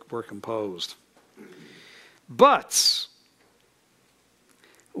 were composed. But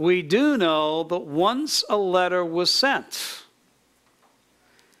we do know that once a letter was sent,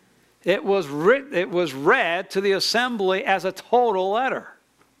 it was read to the assembly as a total letter.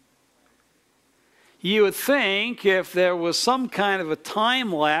 You would think if there was some kind of a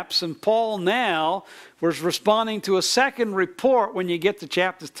time lapse, and Paul now was responding to a second report when you get to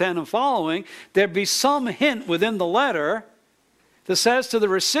chapters 10 and following, there'd be some hint within the letter that says to the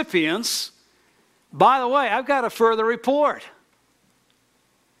recipients, by the way, I've got a further report.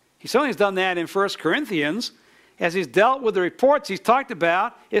 He certainly has done that in 1 Corinthians. As he's dealt with the reports he's talked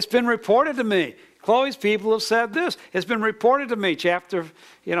about, it's been reported to me. Chloe's people have said this. It's been reported to me, chapter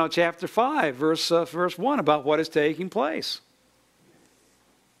 5, verse 1, about what is taking place.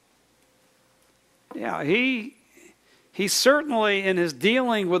 Yeah, he certainly, in his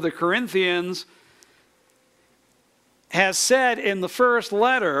dealing with the Corinthians, has said in the first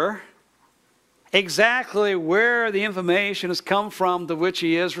letter exactly where the information has come from to which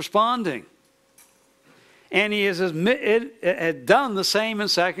he is responding. And he has done the same in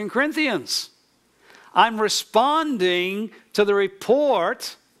 2 Corinthians. I'm responding to the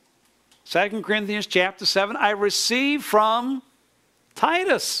report, 2 Corinthians chapter 7, I received from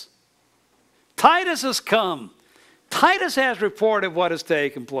Titus. Titus has come. Titus has reported what has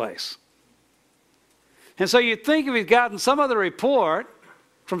taken place. And so you'd think if he'd gotten some other report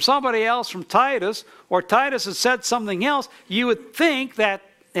from somebody else, from Titus, or Titus had said something else, you would think that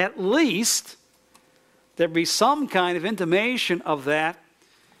at least there'd be some kind of intimation of that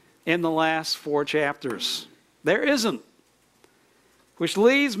in the last 4 chapters. There isn't. Which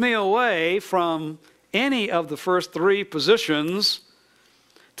leads me away from any of the first 3 positions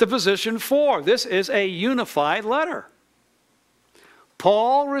to position 4. This is a unified letter.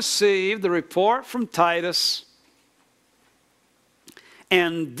 Paul received the report from Titus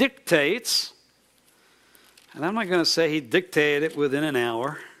and dictates, and I'm not going to say he dictated it within an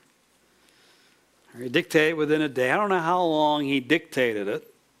hour, or he dictated it within a day. I don't know how long he dictated it.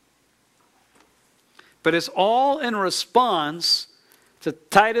 But it's all in response to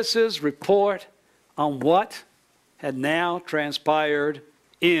Titus's report on what had now transpired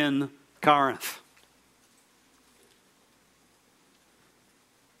in Corinth.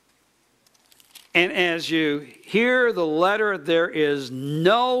 And as you hear the letter, there is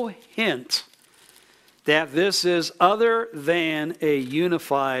no hint that this is other than a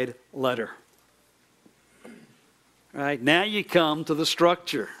unified letter. Right, now you come to the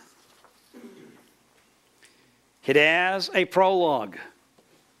structure. It has a prologue.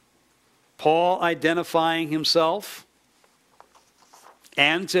 Paul identifying himself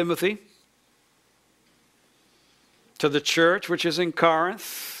and Timothy to the church which is in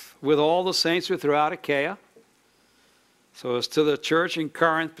Corinth with all the saints who are throughout Achaia. So it's to the church in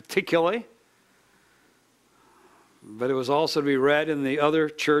Corinth particularly. but it was also to be read in the other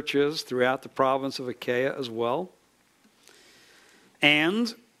churches throughout the province of Achaia as well.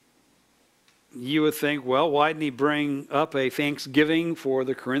 And you would think, well, why didn't he bring up a thanksgiving for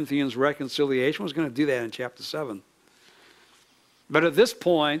the Corinthians' reconciliation? He was going to do that in chapter 7. But at this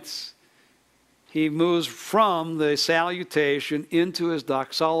point, he moves from the salutation into his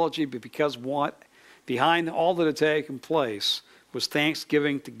doxology, because what behind all that had taken place was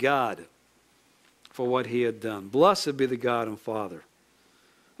thanksgiving to God for what he had done. Blessed be the God and Father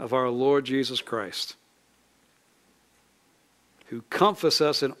of our Lord Jesus Christ, who comforts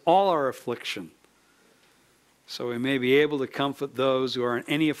us in all our affliction, so we may be able to comfort those who are in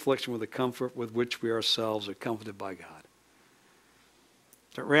any affliction with the comfort with which we ourselves are comforted by God.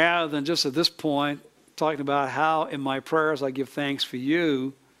 But rather than just at this point talking about how in my prayers I give thanks for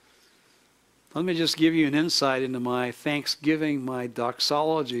you, let me just give you an insight into my thanksgiving, my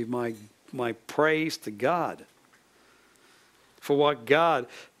doxology, my praise to God for what God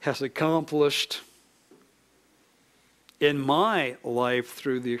has accomplished in my life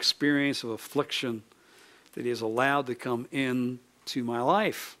through the experience of affliction that he has allowed to come into my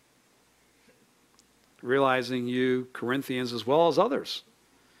life. Realizing you, Corinthians, as well as others,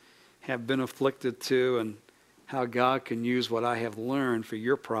 have been afflicted too, and how God can use what I have learned for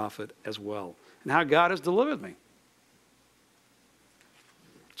your profit as well, and how God has delivered me.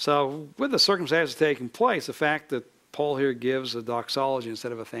 So, with the circumstances taking place, the fact that Paul here gives a doxology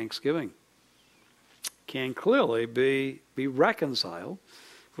instead of a thanksgiving can clearly be reconciled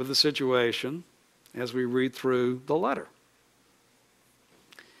with the situation as we read through the letter.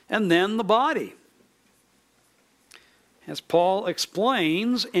 And then the body, as Paul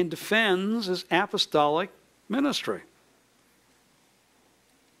explains and defends his apostolic ministry.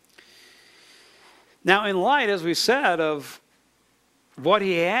 Now, in light, as we said, of what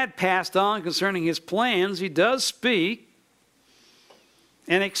he had passed on concerning his plans, he does speak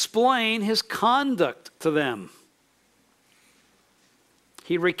and explain his conduct to them.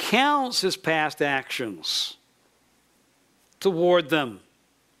 He recounts his past actions toward them.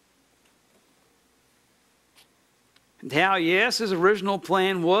 And how, yes, his original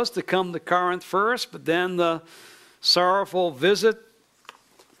plan was to come to Corinth first, but then the sorrowful visit,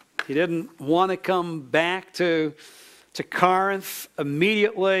 he didn't want to come back to Corinth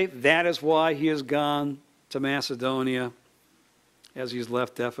immediately. That is why he has gone to Macedonia, as he's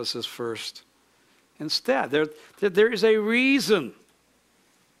left Ephesus first. Instead, there is a reason.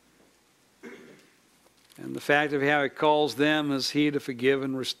 And the fact of how he calls them is he to forgive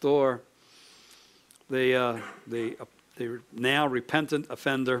and restore the now repentant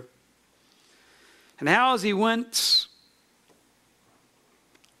offender. And how, as he went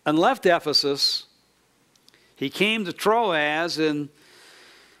and left Ephesus, he came to Troas in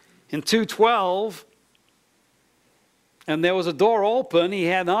 2:12, and there was a door open. He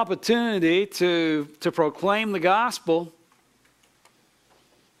had an opportunity to proclaim the gospel.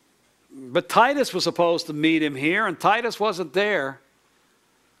 But Titus was supposed to meet him here, and Titus wasn't there.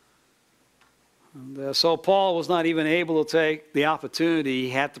 And so Paul was not even able to take the opportunity. He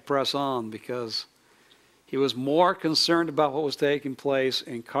had to press on because he was more concerned about what was taking place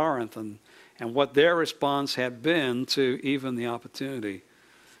in Corinth and what their response had been to even the opportunity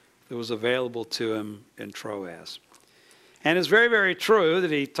that was available to him in Troas. And it's very, very true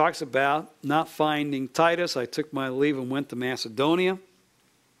that he talks about not finding Titus. I took my leave and went to Macedonia.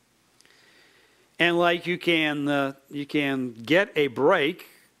 And like you can get a break,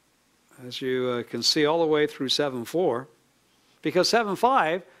 as you can see all the way through 7:4, because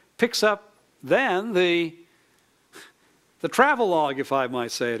 7:5 picks up then the travelogue, if I might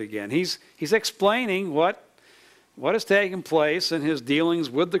say it again. He's explaining what has taken place in his dealings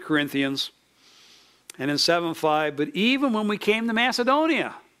with the Corinthians. And in 7:5, but even when we came to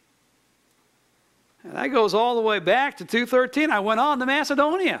Macedonia, and that goes all the way back to 2:13, I went on to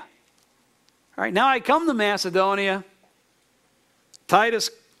Macedonia. All right, now I come to Macedonia. Titus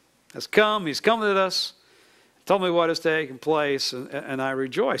has come. He's come with us. Told me what has taken place, and I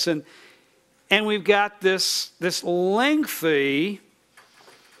rejoice. And we've got this lengthy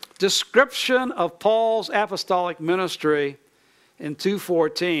description of Paul's apostolic ministry in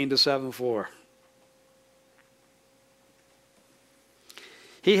 2:14 to 7:4.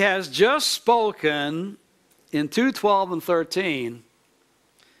 He has just spoken in 2:12 and 13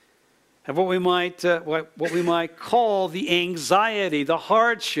 of what we might call the anxiety, the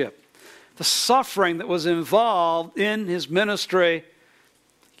hardship, the suffering that was involved in his ministry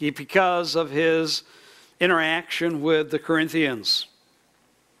because of his interaction with the Corinthians.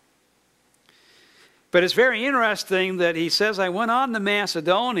 But it's very interesting that he says, I went on to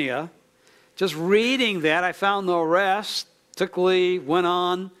Macedonia just reading that, I found no rest. Took leave, went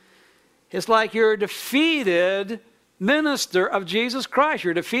on. It's like you're a defeated minister of Jesus Christ.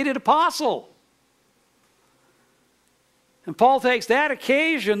 You're a defeated apostle. And Paul takes that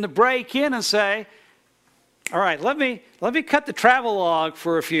occasion to break in and say, all right, let me cut the travelogue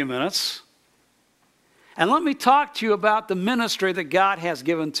for a few minutes. And let me talk to you about the ministry that God has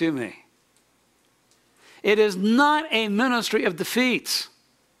given to me. It is not a ministry of defeat.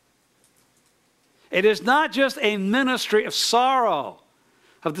 It is not just a ministry of sorrow,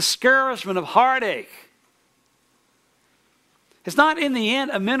 of discouragement, of heartache. It's not in the end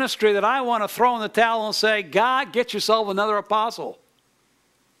a ministry that I want to throw in the towel and say, God, get yourself another apostle.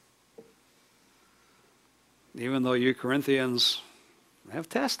 Even though you Corinthians have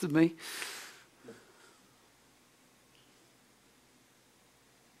tested me.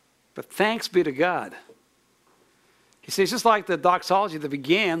 But thanks be to God. You see, it's just like the doxology that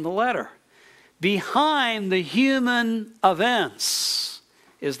began the letter. Behind the human events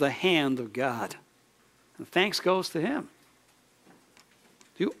is the hand of God. And thanks goes to Him,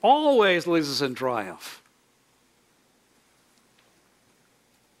 who always leads us in triumph.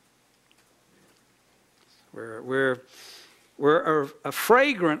 We're a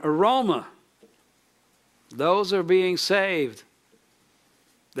fragrant aroma. Those are being saved.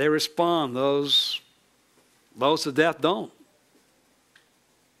 They respond. Those to death don't.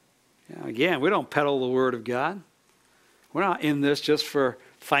 Again, we don't peddle the Word of God. We're not in this just for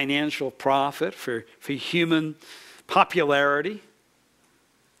financial profit, for human popularity.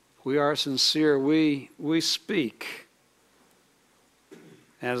 We are sincere. We speak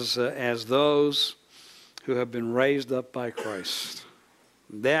as those who have been raised up by Christ.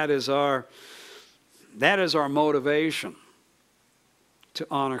 That is our motivation to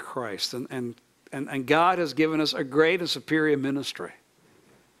honor Christ. And God has given us a great and superior ministry.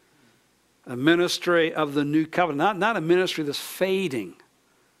 A ministry of the new covenant. Not a ministry that's fading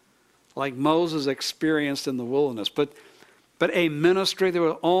like Moses experienced in the wilderness, but a ministry that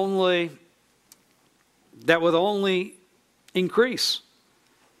would only increase.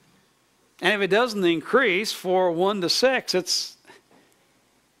 And if it doesn't increase for 1 to 6,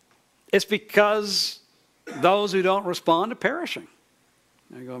 it's because those who don't respond are perishing.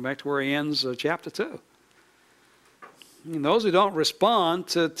 Now going back to where he ends chapter 2. And those who don't respond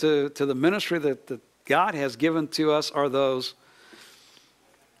to the ministry that God has given to us are those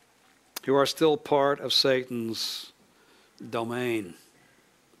who are still part of Satan's domain.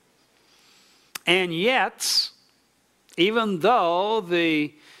 And yet, even though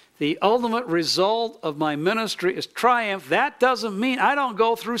the ultimate result of my ministry is triumph, that doesn't mean I don't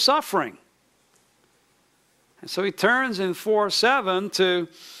go through suffering. And so he turns in 4:7 to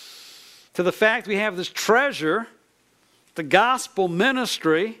the fact we have this treasure, the gospel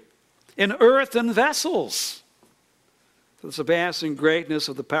ministry, in earthen vessels. The surpassing greatness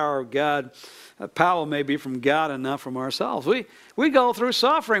of the power of God. Power may be from God and not from ourselves. We go through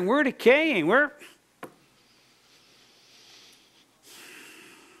suffering. We're decaying.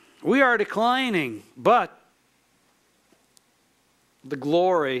 We are declining. But the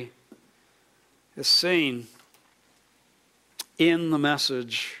glory is seen in the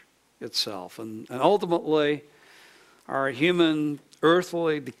message itself. And ultimately, our human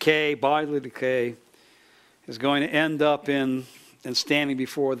earthly decay, bodily decay, is going to end up in standing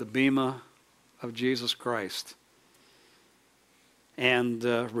before the bema of Jesus Christ and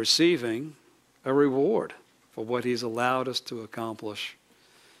receiving a reward for what He's allowed us to accomplish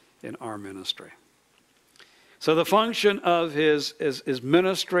in our ministry. So the function of his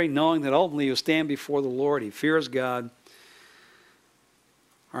ministry, knowing that ultimately you stand before the Lord, he fears God.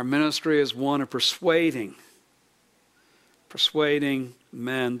 Our ministry is one of persuading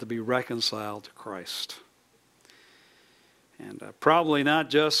men to be reconciled to Christ. And probably not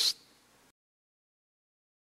just